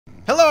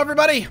Hello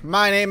everybody,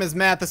 my name is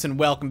Mathis and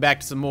welcome back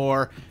to some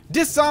more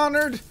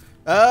Dishonored,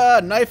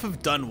 Knife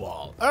of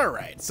Dunwall.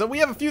 Alright, so we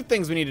have a few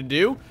things we need to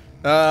do.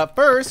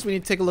 First, we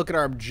need to take a look at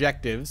our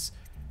objectives.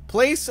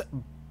 Place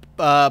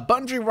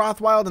Bungie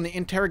Rothwild in the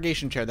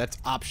interrogation chair, that's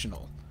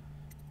optional.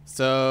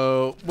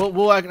 So,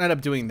 we'll end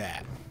up doing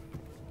that.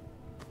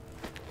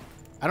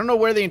 I don't know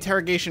where the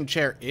interrogation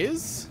chair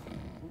is.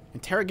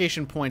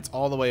 Interrogation point's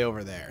all the way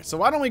over there. So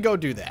why don't we go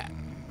do that?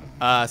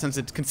 Since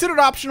it's considered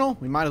optional,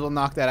 we might as well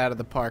knock that out of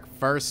the park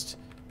first.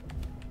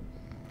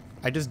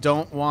 I just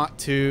don't want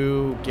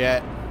to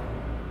get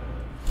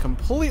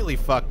completely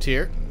fucked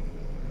here.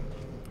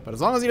 But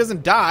as long as he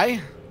doesn't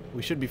die,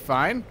 we should be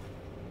fine.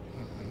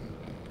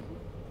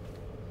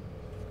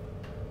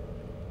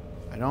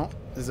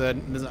 There's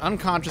an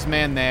unconscious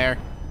man there.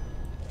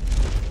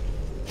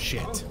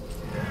 Shit.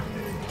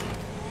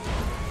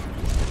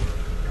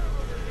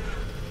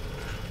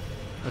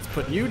 Let's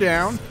put you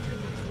down.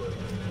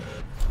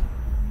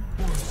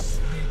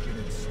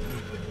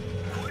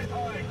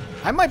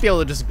 I might be able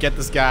to just get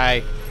this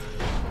guy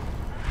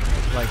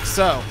like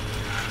so.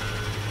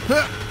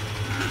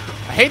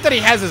 I hate that he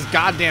has his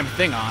goddamn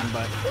thing on,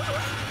 but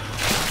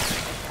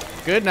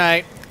good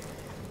night.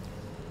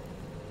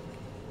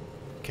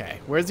 Okay,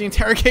 where's the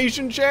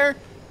interrogation chair?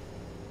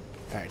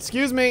 Alright,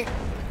 excuse me.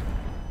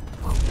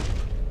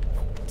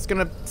 Just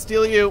gonna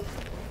steal you.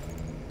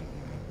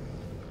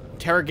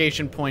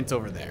 Interrogation point's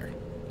over there.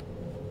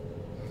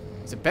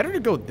 Is it better to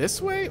go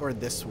this way or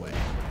this way?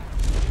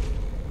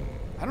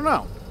 I don't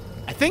know.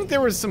 I think there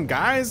was some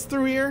guys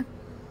through here.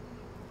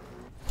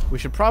 We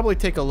should probably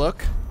take a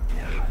look.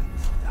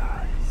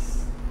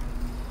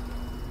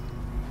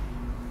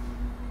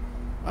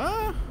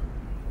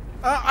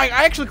 I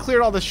actually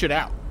cleared all this shit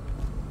out.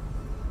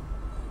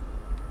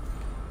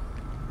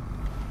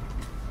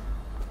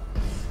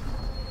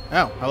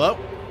 Oh, hello?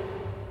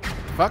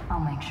 Fuck. I'll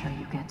make sure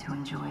you get to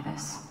enjoy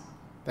this.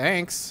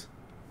 Thanks.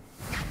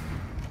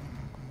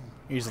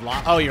 You just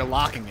oh, you're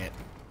locking it.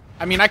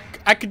 I mean, I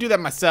could do that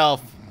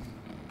myself.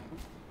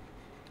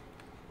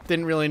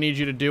 Didn't really need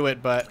you to do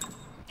it, but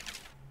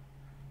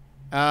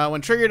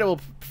when triggered, it will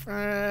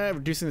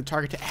reducing the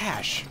target to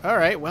ash. All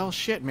right, well,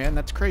 shit, man,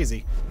 that's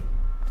crazy.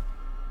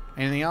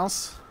 Anything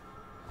else?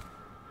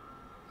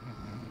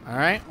 All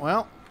right,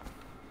 well,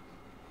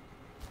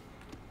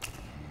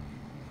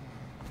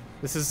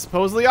 this is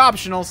supposedly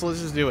optional, so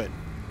let's just do it.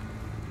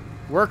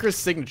 Workers'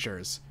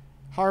 signatures.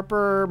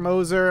 Harper,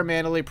 Moser,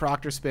 Mandalay,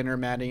 Proctor, Spinner,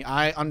 Maddie.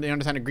 I, on the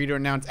undersigned, agree to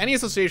announce any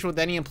association with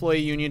any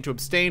employee union to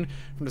abstain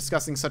from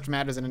discussing such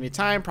matters at any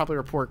time. Properly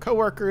report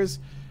coworkers.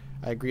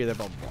 I agree that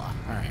blah, blah, blah.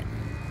 All right.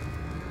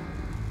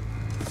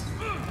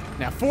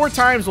 Now, 4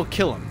 times we'll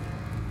kill him.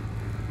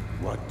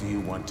 What do you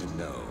want to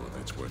know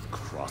that's worth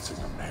crossing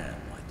a man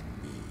like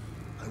me?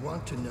 I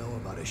want to know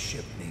about a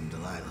ship named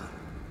Delilah.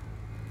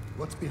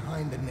 What's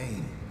behind the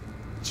name?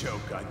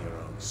 Joke on your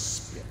own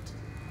spit.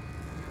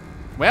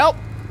 Well,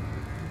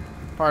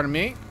 pardon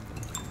me.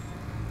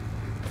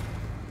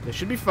 This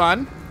should be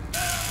fun.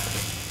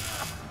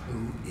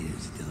 Who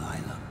is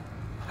Delilah?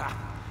 Ha!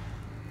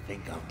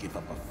 Think I'll give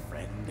up a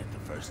friend at the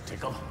first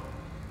tickle?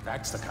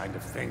 That's the kind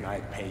of thing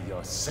I'd pay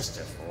your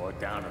sister for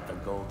down at the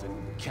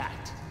Golden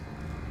Cat.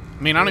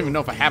 I mean, I don't even know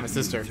if I have a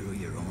sister. Through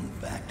your own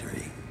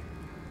factory.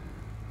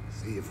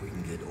 See if we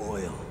can get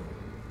oil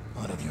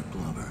out of your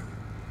blubber.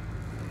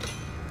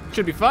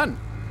 Should be fun.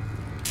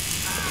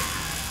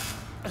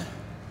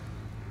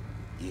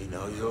 You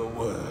know your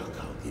work,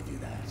 I'll give you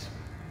that.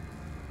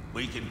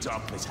 We can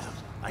talk this out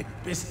like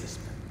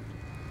businessmen.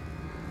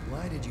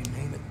 Why did you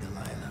name it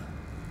Delilah?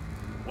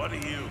 What do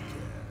you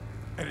care?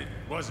 And it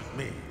wasn't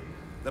me.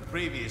 The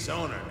previous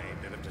owner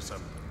named it after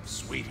some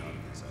sweetheart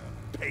as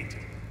a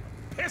painting.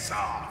 Piss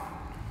off!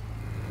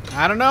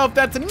 I don't know if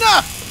that's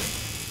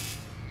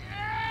enough!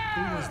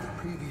 Who was the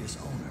previous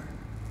owner?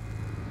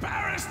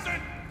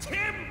 Barrister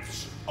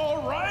Timms,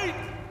 all right?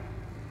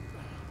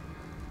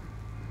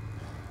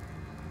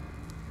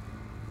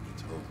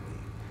 He told me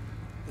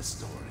the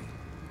story.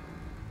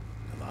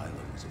 Delilah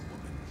was a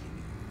woman he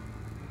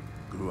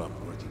knew. Grew up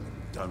working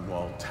in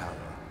Dunwall Tower.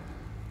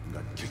 And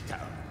got kicked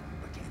out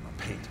and became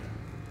a painter.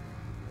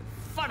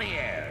 Funny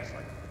airs,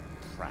 like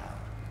proud.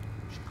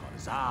 She caught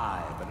his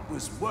eye, but it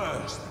was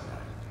worse than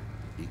that.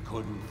 He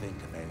couldn't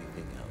think of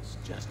anything else,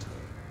 just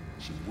her.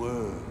 She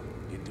whirled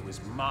into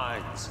his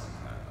mind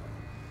somehow.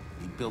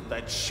 He built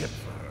that ship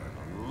for her,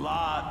 and a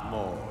lot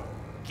more.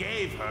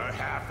 Gave her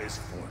half his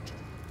fortune.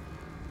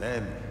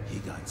 Then he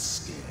got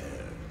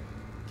scared.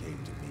 Came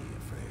to me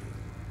afraid.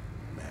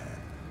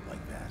 Man,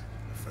 like that,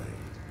 afraid.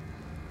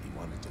 He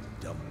wanted to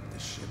dump the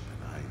ship,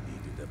 and I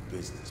needed a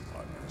business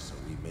partner, so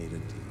we made a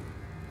deal.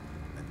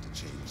 And to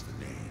change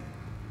the name.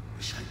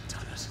 Wish I'd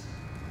done it.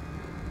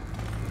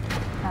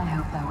 I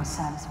hope that was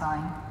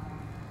satisfying.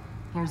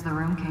 Here's the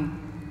room key,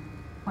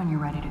 when you're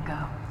ready to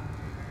go.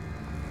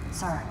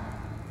 Sir,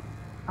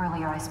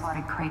 earlier I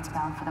spotted crates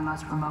bound for the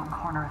most remote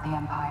corner of the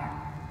Empire.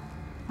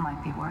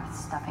 Might be worth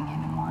stuffing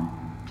him in one,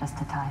 just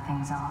to tie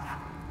things off.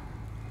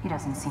 He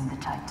doesn't seem the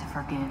type to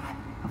forgive,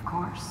 of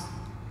course.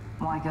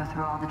 Why go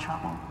through all the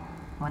trouble?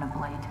 when a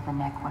blade to the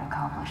neck would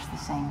accomplish the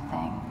same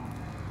thing.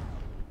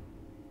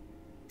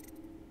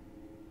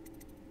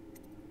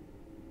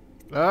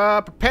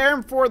 Prepare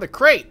him for the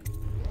crate.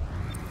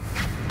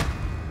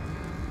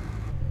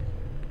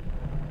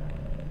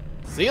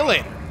 See you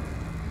later.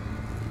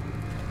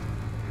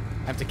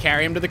 Have to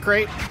carry him to the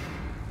crate?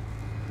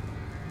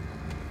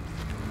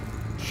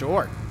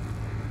 Sure.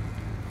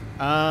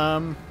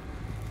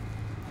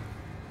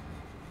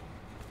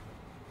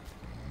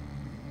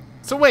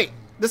 So wait,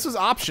 this was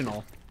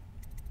optional.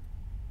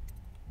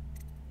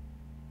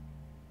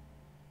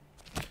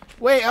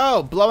 Wait,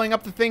 oh, blowing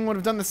up the thing would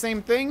have done the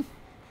same thing?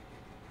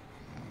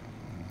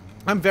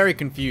 I'm very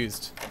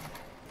confused.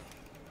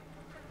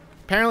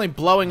 Apparently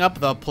blowing up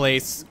the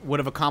place would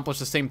have accomplished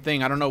the same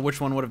thing. I don't know which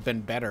one would have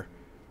been better.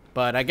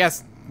 But I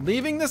guess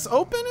leaving this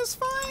open is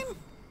fine?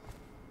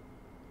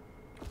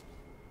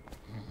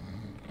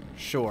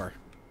 Sure.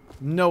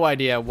 No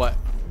idea what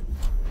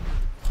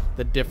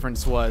the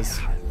difference was.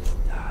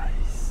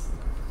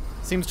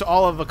 Seems to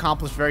all have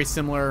accomplished very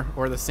similar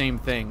or the same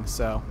thing,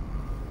 so.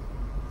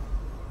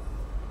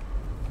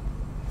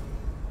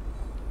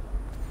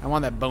 I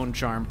want that bone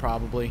charm,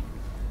 probably.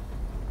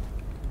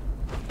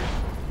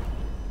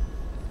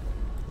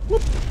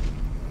 Whoop.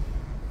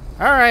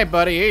 All right,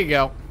 buddy, here you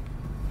go.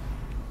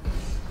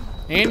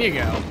 In you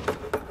go.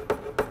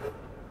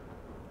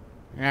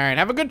 All right,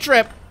 have a good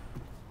trip.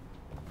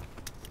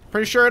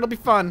 Pretty sure it'll be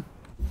fun.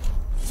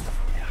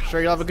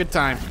 Sure you'll have a good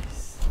time.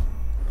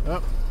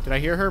 Oh, did I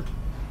hear her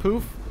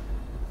poof?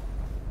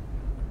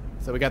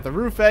 So we got the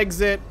roof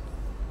exit,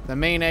 the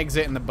main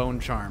exit, and the bone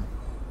charm.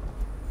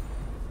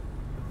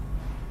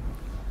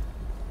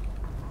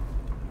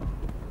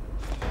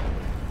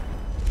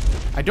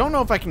 I don't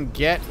know if I can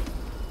get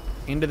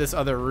into this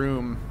other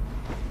room.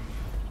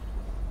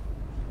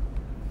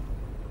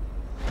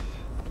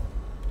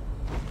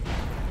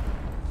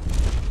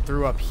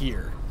 Through up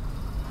here.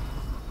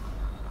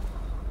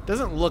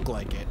 Doesn't look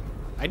like it.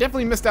 I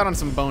definitely missed out on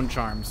some bone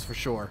charms, for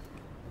sure.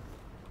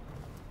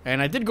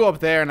 And I did go up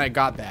there and I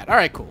got that.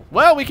 Alright, cool.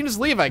 Well, we can just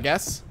leave, I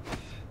guess.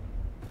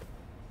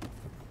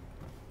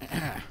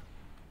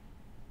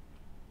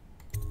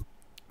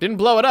 Didn't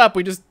blow it up,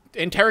 we just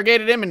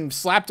interrogated him and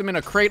slapped him in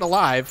a crate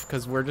alive,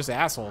 because we're just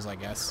assholes, I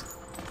guess.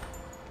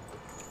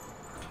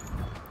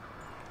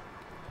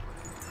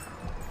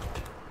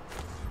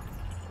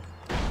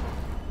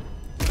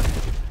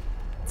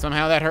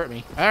 Somehow that hurt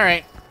me.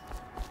 Alright.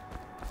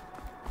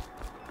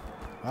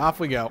 Off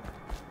we go.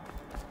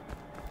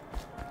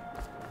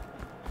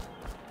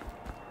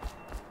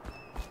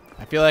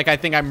 I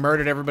think I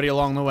murdered everybody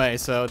along the way,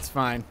 so it's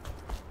fine.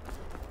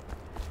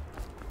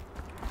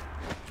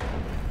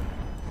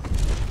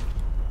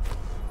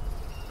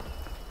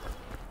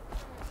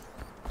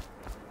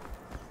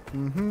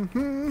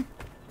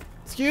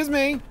 Excuse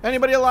me?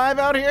 Anybody alive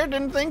out here?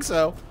 Didn't think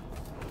so.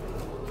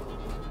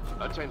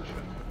 Attention.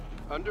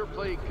 Under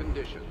plague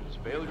conditions,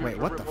 failure to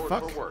report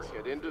for work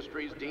at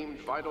industries deemed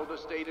vital to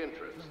state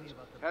interests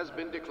has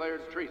been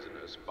declared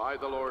treasonous by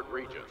the Lord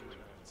Regent.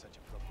 Such a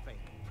profane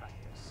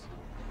practice.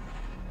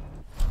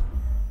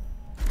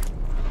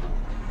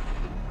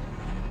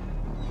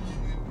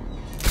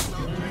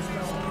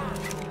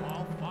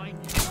 I'll find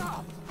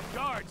you.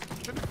 Guards!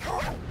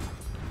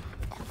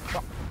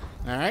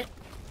 Alright.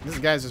 This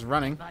guy's just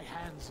running. My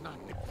hands not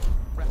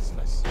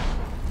restless.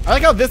 I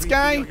like how this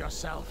guy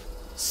Yourself.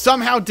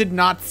 somehow did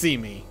not see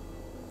me.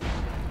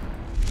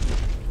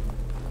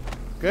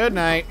 Good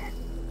night.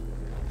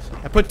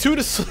 I put 2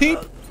 to sleep,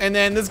 and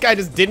then this guy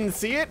just didn't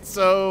see it,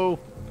 so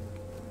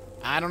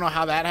I don't know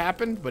how that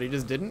happened, but he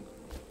just didn't.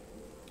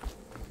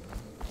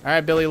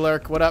 Alright, Billy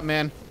Lurk, what up,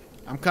 man?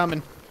 I'm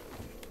coming.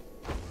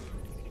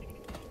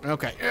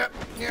 Okay,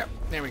 yep,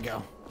 there we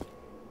go.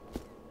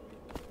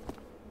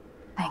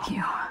 Thank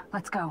you.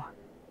 Let's go.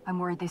 I'm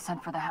worried they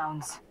sent for the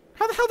hounds.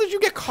 How the hell did you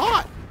get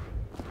caught?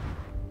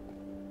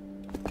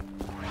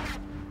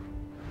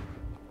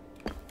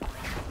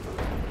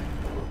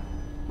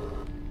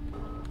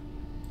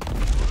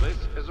 This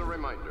is a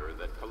reminder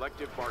that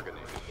collective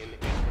bargaining in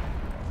any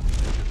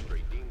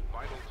industry deemed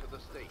vital to the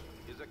state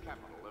is a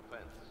capital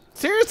offense.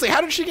 Seriously,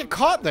 how did she get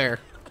caught there?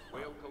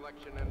 Whale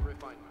collection and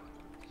refinement,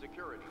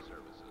 security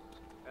services,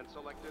 and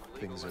selected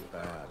legal Things are and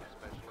bad.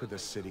 specialization. Could the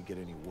city get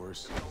any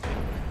worse?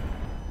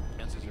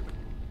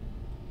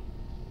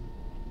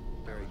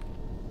 Very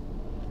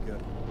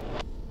good.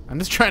 I'm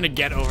just trying to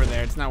get over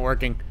there. It's not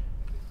working.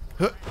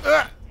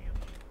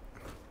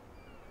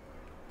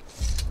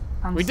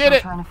 I'm We still did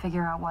it. trying to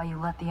figure out why you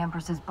let the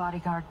Empress's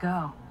bodyguard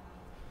go.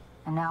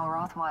 And now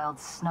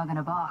Rothwild's snug in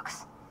a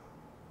box.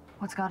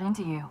 What's got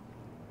into you?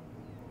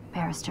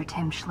 Barrister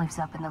Timsh lives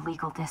up in the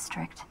legal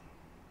district.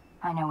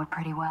 I know it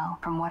pretty well.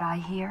 From what I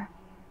hear,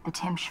 the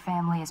Timsh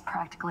family is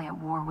practically at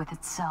war with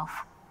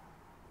itself.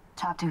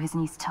 Talk to his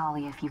niece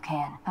Talia if you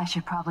can. I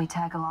should probably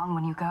tag along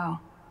when you go.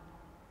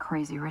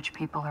 Crazy rich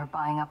people are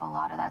buying up a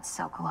lot of that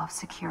Sokolov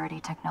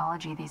security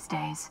technology these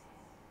days.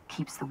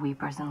 Keeps the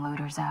weepers and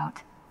looters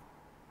out.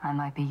 I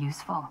might be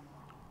useful.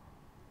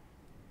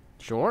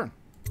 Sure.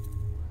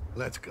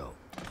 Let's go.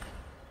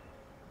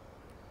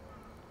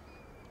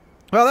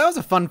 Well, that was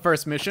a fun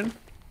first mission.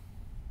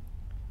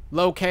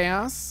 Low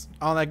chaos,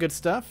 all that good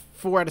stuff.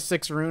 4 out of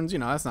 6 runes, you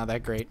know, that's not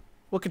that great.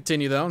 We'll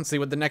continue, though, and see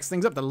what the next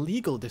thing's up. The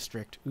legal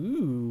district.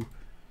 Ooh.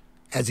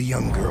 As a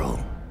young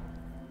girl,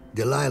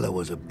 Delilah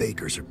was a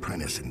baker's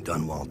apprentice in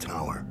Dunwall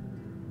Tower.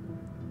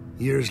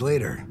 Years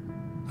later,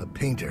 a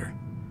painter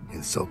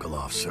in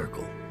Sokolov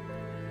Circle.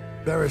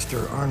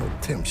 Barrister Arnold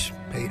Timsh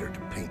paid her to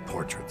paint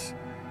portraits.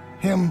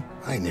 Him,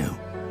 I knew.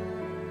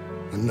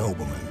 A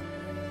nobleman,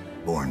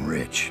 born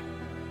rich.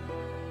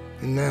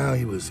 And now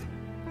he was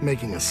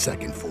making a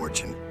second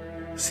fortune,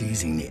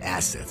 seizing the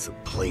assets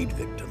of plague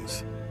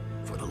victims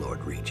for the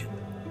Lord Regent.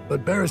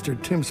 But Barrister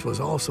Timms was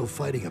also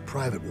fighting a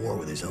private war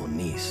with his own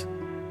niece.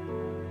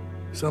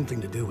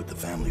 Something to do with the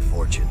family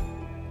fortune.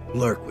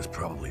 Lurk was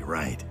probably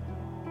right.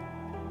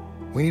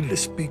 We needed to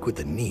speak with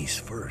the niece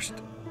first.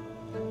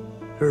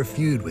 Her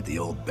feud with the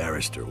old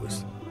barrister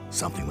was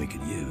something we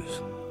could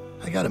use.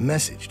 I got a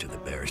message to the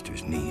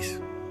barrister's niece,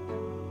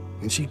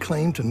 and she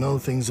claimed to know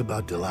things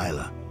about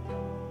Delilah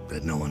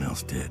that no one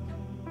else did.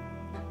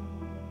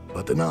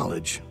 But the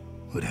knowledge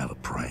would have a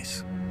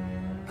price.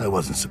 I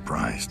wasn't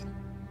surprised.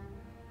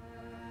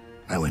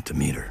 I went to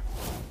meet her.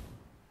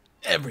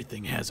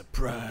 Everything has a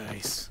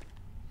price.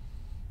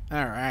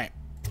 All right.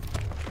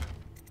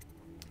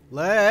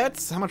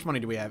 How much money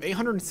do we have?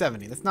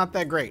 870. That's not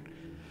that great.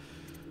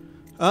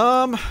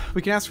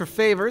 We can ask for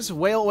favors.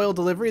 Whale oil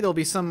delivery. There'll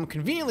be some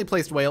conveniently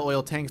placed whale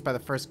oil tanks by the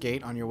first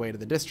gate on your way to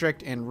the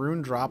district, and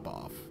rune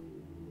drop-off.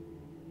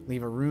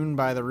 Leave a rune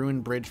by the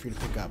ruined bridge for you to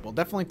pick up. We'll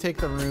definitely take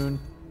the rune.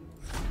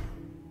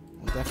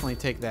 We'll definitely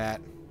take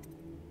that.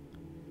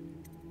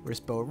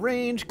 Wristbow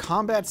range.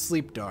 Combat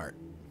sleep dart.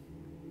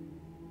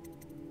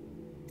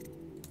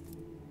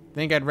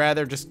 Think I'd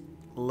rather just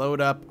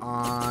load up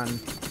on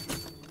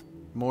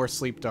more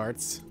sleep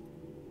darts.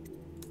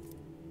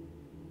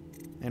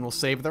 And we'll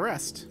save the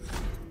rest.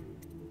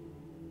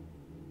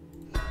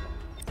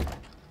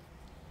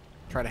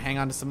 Try to hang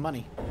on to some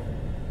money.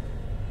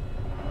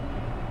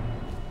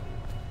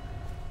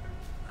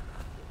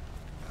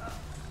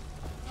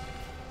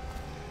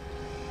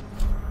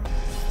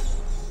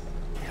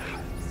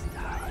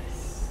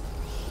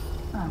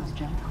 I was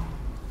gentle.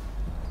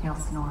 He'll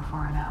snore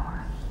for an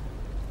hour.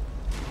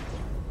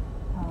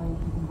 Sorry if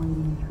you've been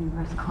waiting in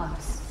Trevor's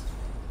Close.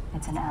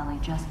 It's an alley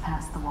just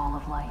past the Wall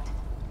of Light.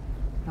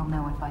 You'll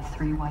know it by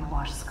 3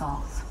 whitewashed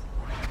skulls.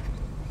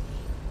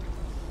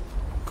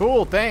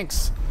 Cool,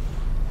 thanks.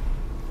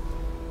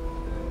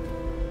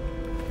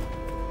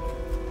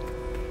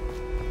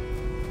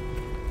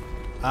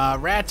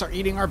 Rats are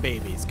eating our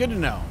babies. Good to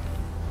know.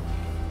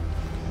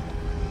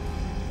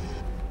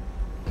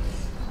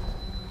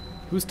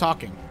 Who's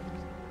talking?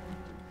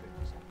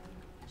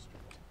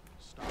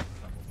 Stop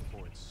trouble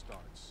before it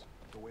starts,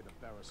 the way the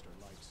barrister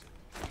likes it.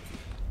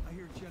 I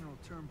hear General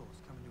Turnbull's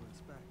coming to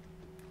inspect.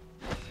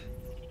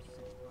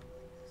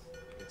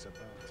 It's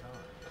about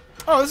time.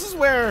 Oh, this is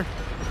where,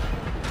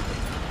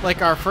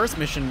 like, our first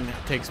mission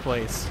takes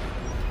place.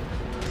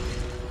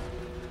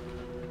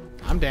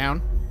 I'm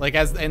down. Like,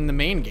 as in the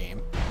main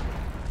game.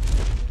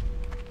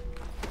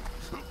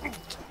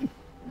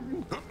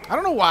 I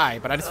don't know why,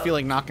 but I just feel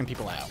like knocking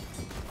people out.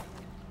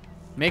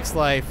 Makes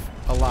life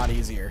a lot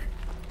easier.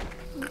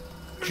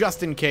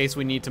 Just in case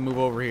we need to move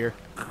over here.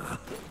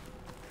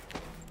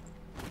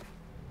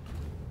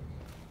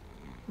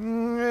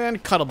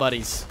 And cuddle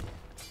buddies.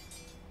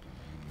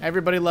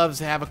 Everybody loves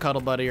to have a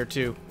cuddle buddy or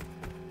two.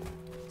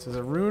 So there's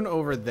a rune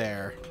over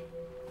there.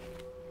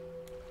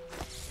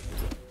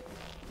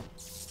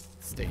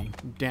 Stay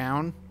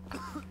down.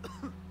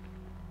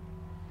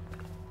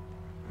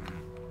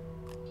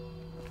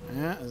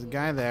 Yeah, there's a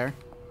guy there.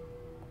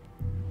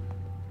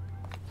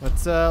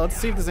 Let's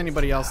see if there's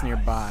anybody else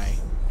nearby.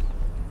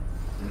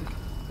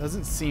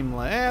 Doesn't seem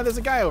like... there's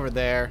a guy over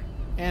there.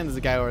 And there's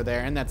a guy over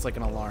there. And that's like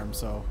an alarm,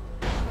 so...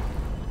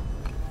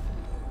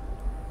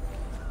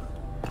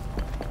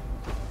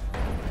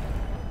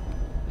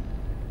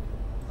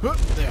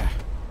 There.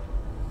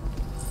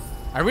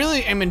 I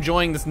really am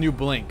enjoying this new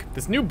blink.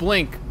 This new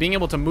blink, being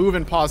able to move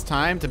and pause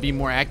time to be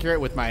more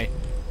accurate with my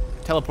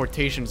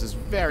teleportations is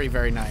very,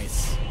 very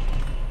nice.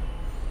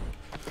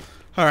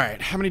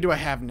 Alright, how many do I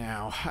have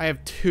now? I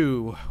have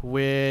 2,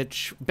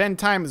 which bend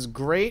time is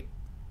great,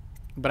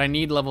 but I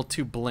need level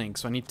 2 blink,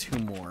 so I need 2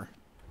 more.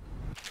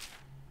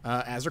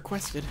 As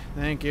requested.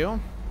 Thank you.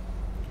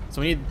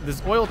 So we need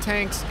this oil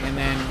tanks and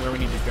then where we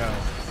need to go.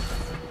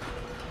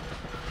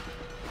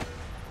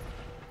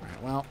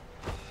 Alright, well.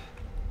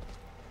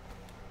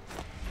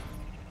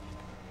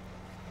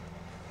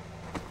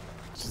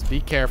 Just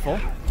be careful.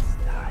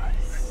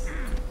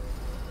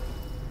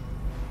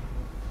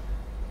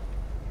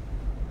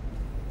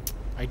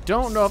 I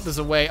don't know if there's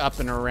a way up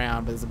and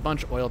around, but there's a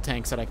bunch of oil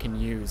tanks that I can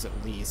use at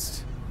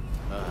least.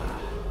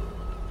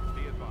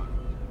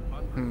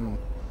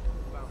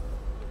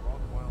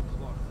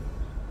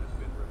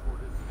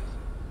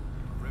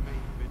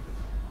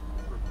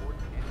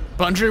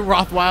 Bundry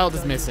Rothwild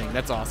is missing.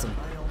 That's awesome.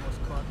 I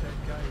almost caught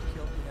that guy who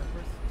killed the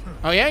Empress.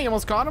 Oh yeah, you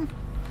almost caught him?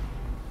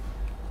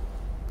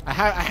 I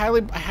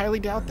highly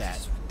doubt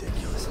that.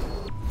 Ridiculous.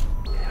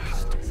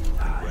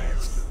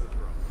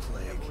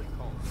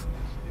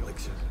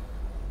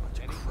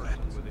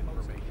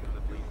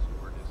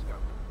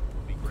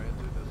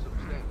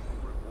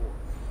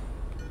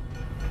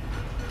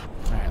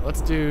 Alright,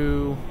 let's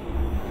do...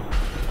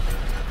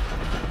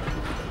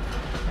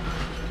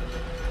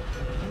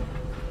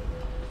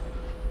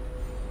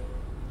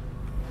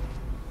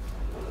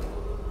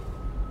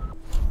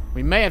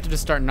 We may have to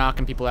just start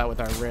knocking people out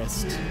with our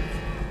wrist.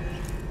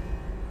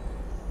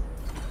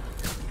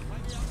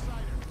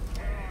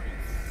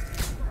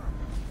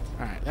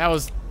 Alright, that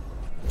was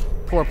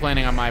poor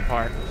planning on my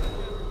part.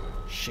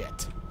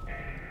 Shit.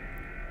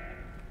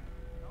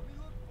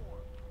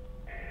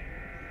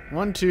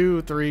 1,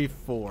 2, 3,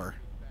 4.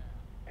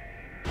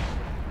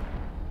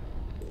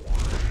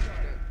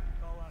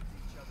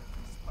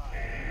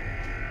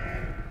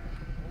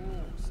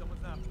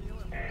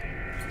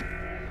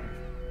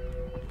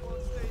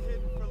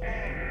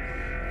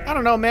 I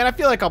don't know, man. I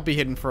feel like I'll be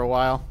hidden for a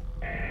while.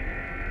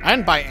 I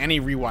didn't buy any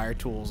rewire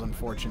tools,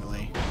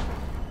 unfortunately.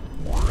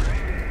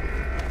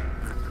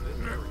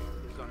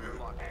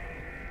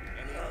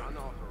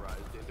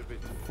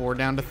 4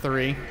 down to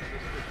 3.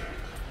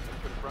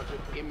 Confronted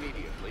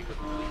immediately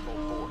with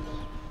lethal force.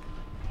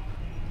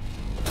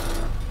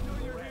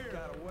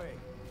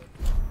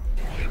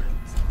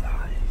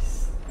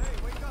 Hey,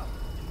 wake up!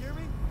 You hear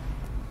me?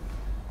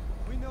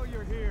 We know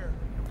you're here,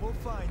 and we'll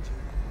find you.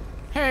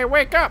 Hey,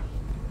 wake up!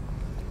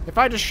 If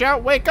I just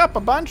shout, wake up a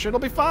bunch, it'll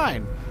be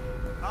fine.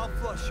 I'll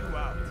flush you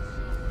out.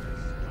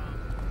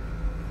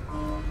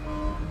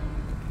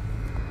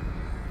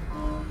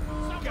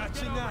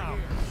 Got you now.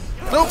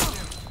 Nope.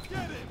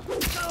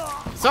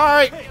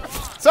 Sorry.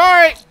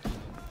 Sorry.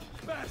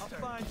 I'll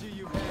find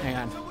you, Hang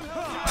on.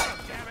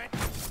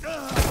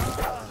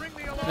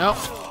 No.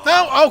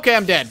 No. Okay,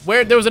 I'm dead.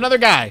 Where? There was another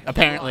guy,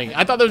 apparently.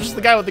 I thought there was just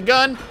the guy with the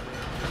gun.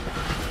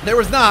 There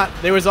was not.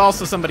 There was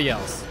also somebody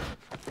else.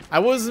 I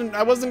wasn't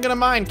gonna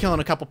mind killing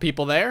a couple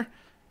people there.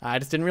 I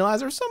just didn't realize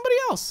there was somebody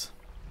else.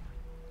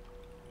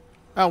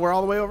 Oh, we're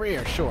all the way over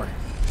here. Sure.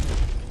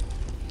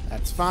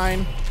 That's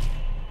fine.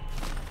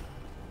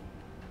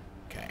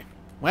 Okay.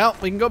 Well,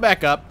 we can go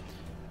back up.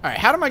 All right.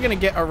 How am I gonna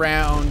get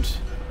around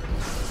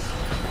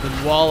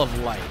the wall of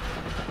light?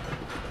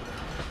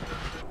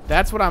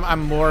 That's what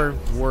I'm more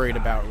worried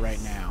about right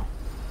now.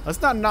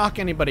 Let's not knock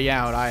anybody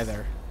out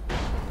either,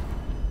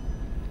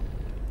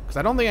 because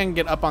I don't think I can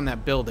get up on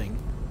that building.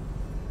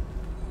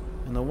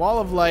 And the wall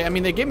of light, I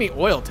mean, they gave me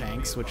oil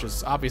tanks, which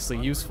is obviously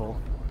useful.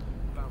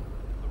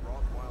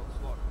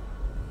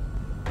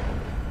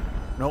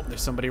 Nope,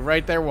 there's somebody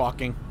right there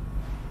walking.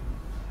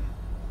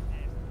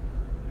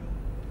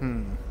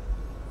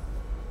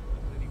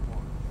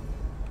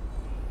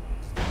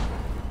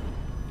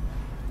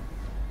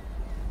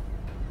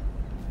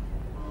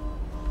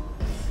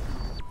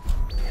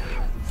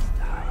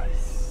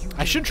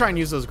 I should try and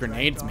use those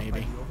grenades,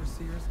 maybe,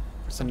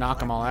 just to knock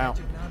them all out.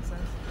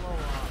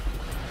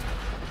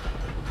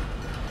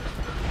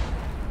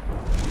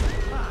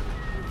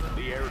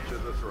 The heir to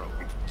the throne,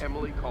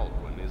 Emily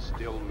Caldwin, is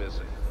still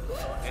missing.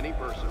 Any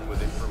person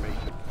with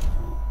information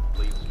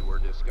leads to her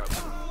discovery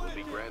will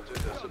be granted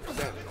a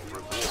substantial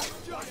reward.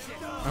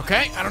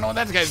 Okay, I don't know what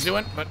that guy's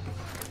doing, but...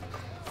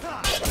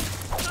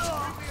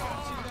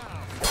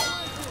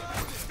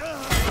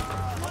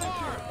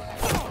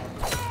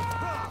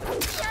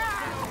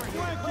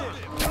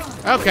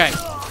 Okay,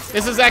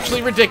 this is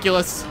actually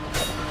ridiculous.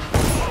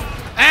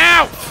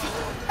 Ow!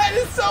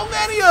 There's so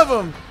many of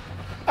them!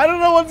 I don't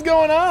know what's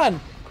going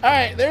on. All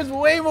right, there's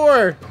way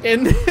more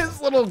in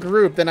this little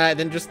group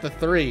than just the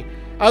 3.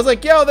 I was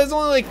like, yo, there's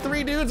only like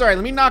 3 dudes. All right,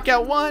 let me knock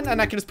out one,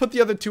 and I can just put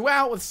the other 2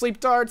 out with sleep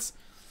darts.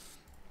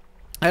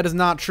 That is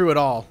not true at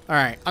all. All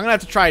right, I'm gonna have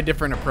to try a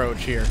different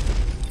approach here.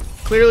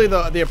 Clearly,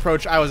 the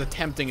approach I was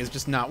attempting is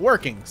just not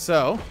working.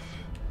 So,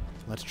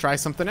 let's try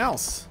something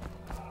else.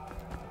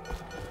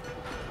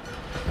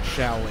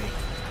 Shall we?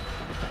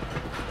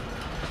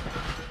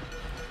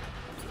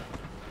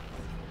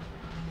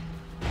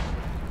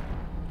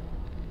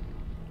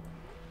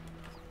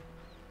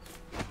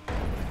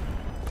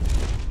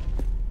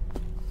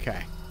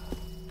 Okay.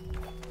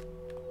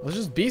 Let's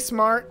just be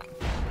smart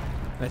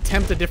and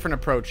attempt a different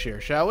approach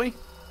here, shall we?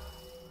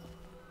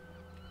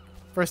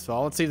 First of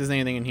all, let's see if there's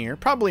anything in here.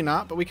 Probably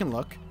not, but we can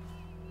look.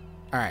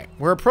 All right,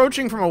 we're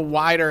approaching from a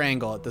wider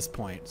angle at this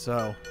point,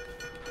 so.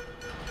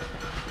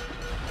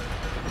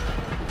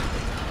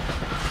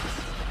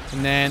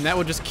 And then that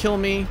would just kill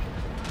me.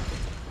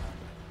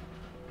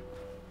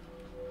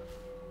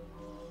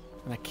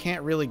 And I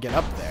can't really get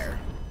up there,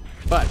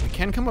 but we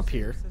can come up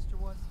here.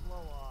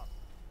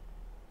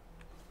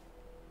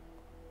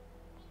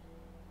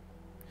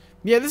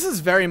 Yeah, this is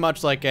very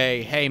much like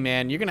a, hey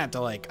man, you're gonna have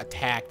to like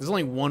attack. There's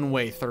only one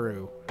way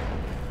through.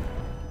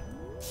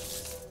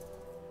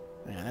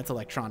 Yeah, that's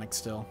electronic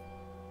still.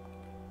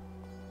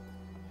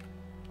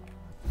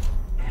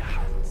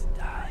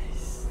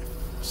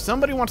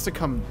 Somebody wants to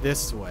come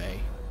this way.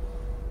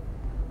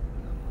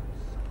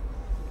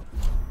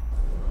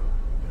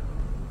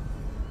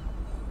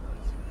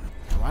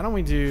 Why don't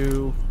we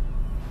do...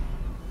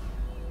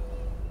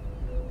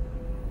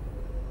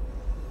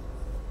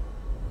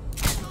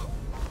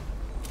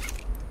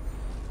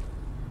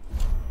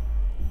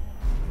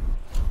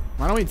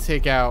 Why don't we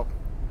take out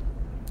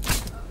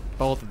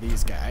both of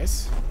these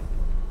guys.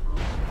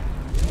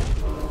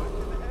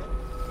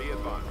 Be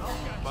advised,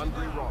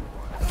 Bunbury Rothwild,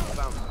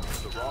 founder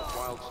of the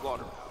Rothwild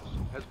Slaughterhouse,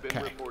 has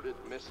been reported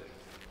missing.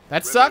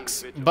 That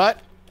sucks,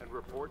 but and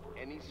report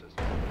any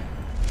suspect.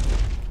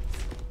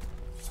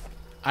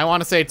 I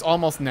want to say it's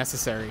almost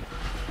necessary.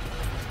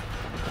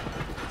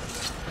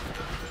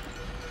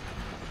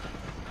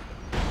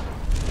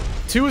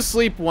 Two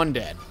asleep, one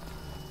dead.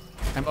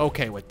 I'm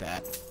okay with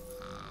that.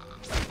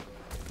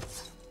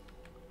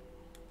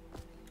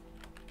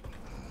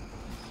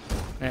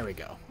 There we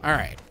go. All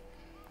right.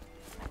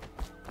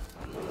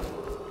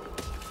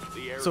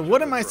 So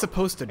what am I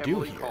supposed to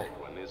do here?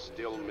 Caldwell is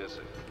still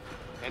missing.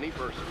 Any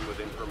person with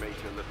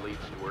information that leads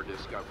to her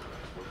discovery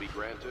will be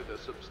granted a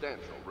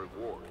substantial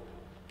reward.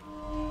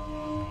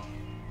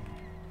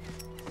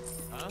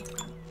 Huh?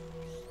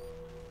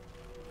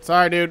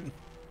 Sorry, dude.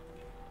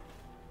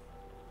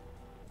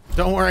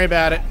 Don't worry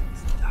about it.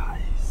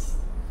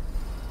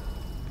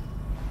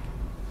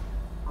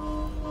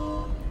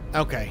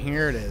 Okay,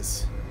 here it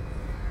is.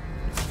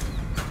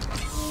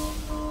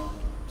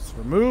 Just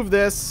remove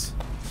this.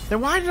 Then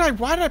why did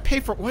I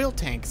pay for oil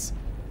tanks?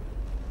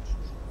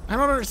 I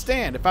don't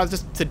understand. If I was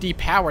just to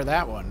depower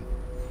that one.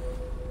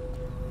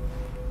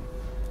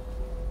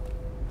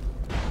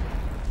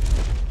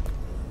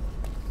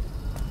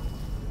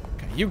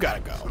 Okay, you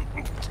gotta go.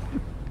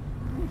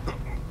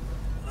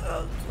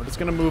 We're just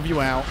gonna move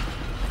you out.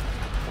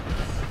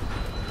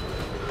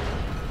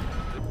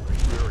 The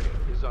area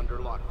is under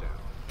lockdown.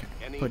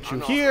 Any Put you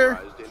here.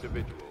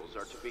 individuals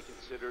are to be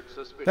considered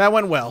suspicious. That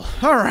went well.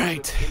 All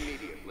right.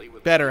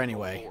 Better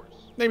anyway.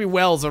 Maybe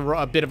well's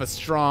a bit of a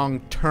strong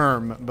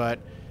term, but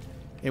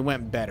it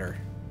went better.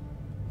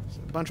 So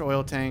a bunch of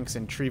oil tanks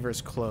and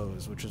Trevor's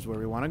clothes, which is where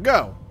we want to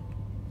go.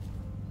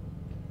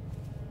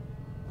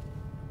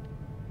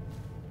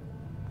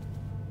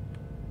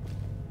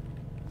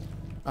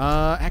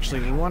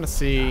 Actually, we want to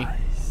see...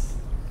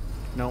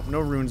 Nope, no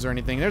runes or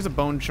anything. There's a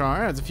bone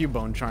charm. There's a few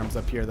bone charms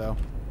up here, though.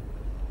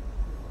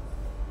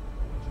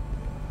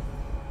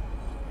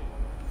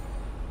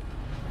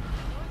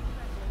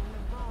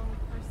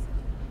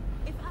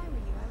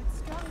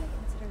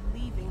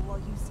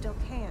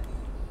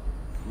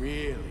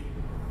 Really?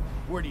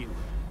 Where do you live?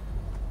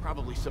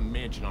 Probably some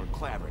mansion on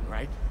Clavering,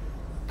 right?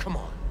 Come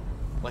on,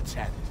 let's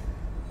have it.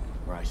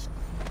 Bryce.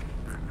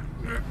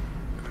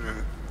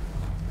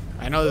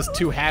 I know there's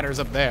two hatters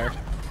up there.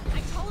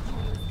 I told you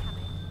he was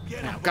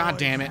coming. Now, God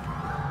damn it.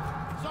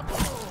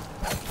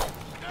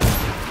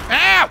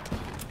 Ow!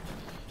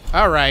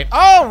 Alright,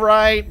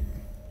 alright.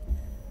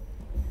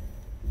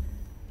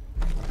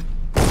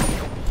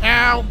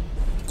 Ow!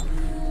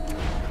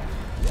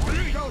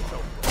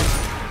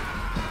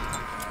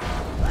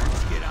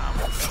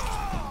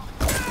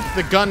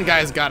 The gun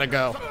guy's gotta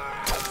go.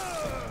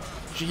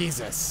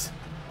 Jesus.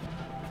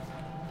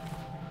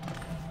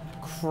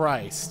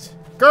 Christ.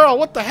 Girl,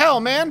 what the hell,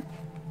 man?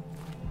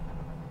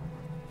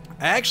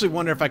 I actually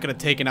wonder if I could have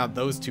taken out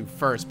those two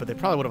first, but they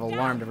probably would have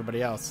alarmed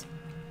everybody else.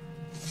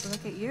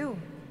 Look at you.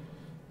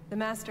 The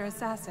master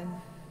assassin.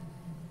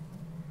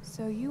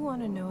 So you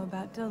want to know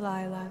about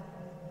Delilah?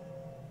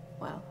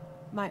 Well,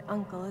 my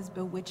uncle is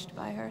bewitched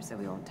by her, so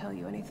we won't tell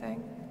you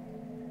anything.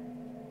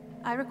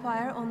 I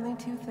require only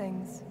two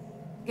things.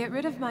 Get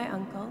rid of my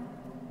uncle,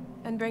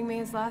 and bring me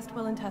his last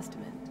will and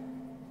testament.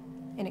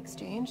 In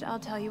exchange, I'll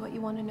tell you what you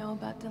want to know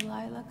about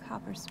Delilah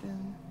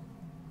Copperspoon.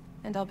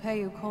 And I'll pay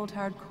you cold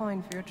hard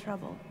coin for your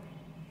trouble.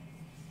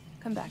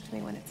 Come back to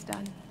me when it's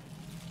done.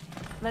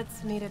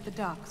 Let's meet at the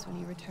docks when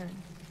you return.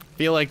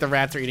 Feel like the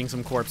rats are eating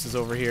some corpses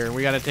over here.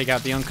 We gotta take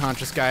out the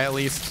unconscious guy at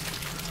least.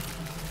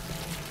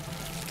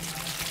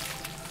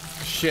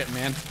 Shit,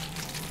 man.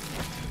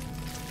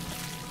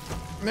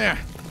 There.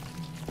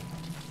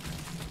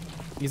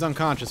 He's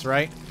unconscious,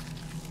 right?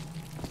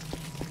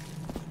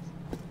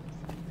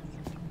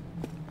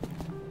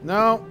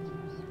 No.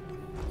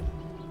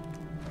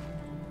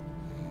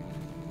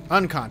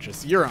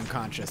 Unconscious. You're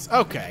unconscious.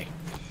 Okay.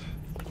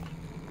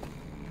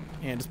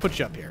 And just put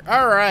you up here.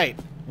 All right.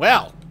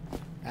 Well,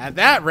 at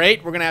that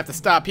rate, we're going to have to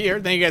stop here.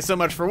 Thank you guys so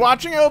much for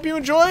watching. I hope you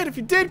enjoyed. If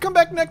you did, come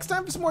back next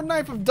time for some more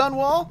Knife of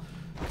Dunwall.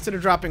 Consider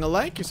dropping a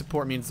like. Your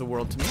support means the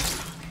world to me.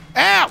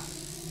 Ow!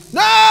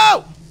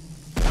 No!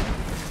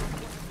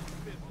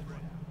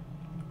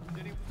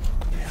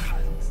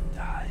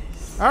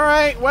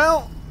 Alright,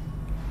 well,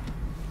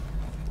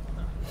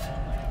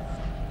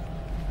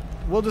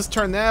 we'll just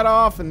turn that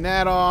off and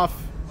that off.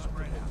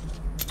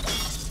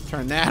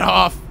 Turn that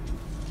off.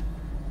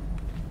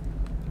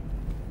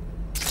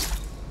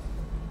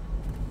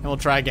 And we'll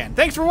try again.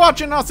 Thanks for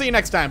watching. I'll see you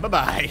next time.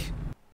 Bye-bye.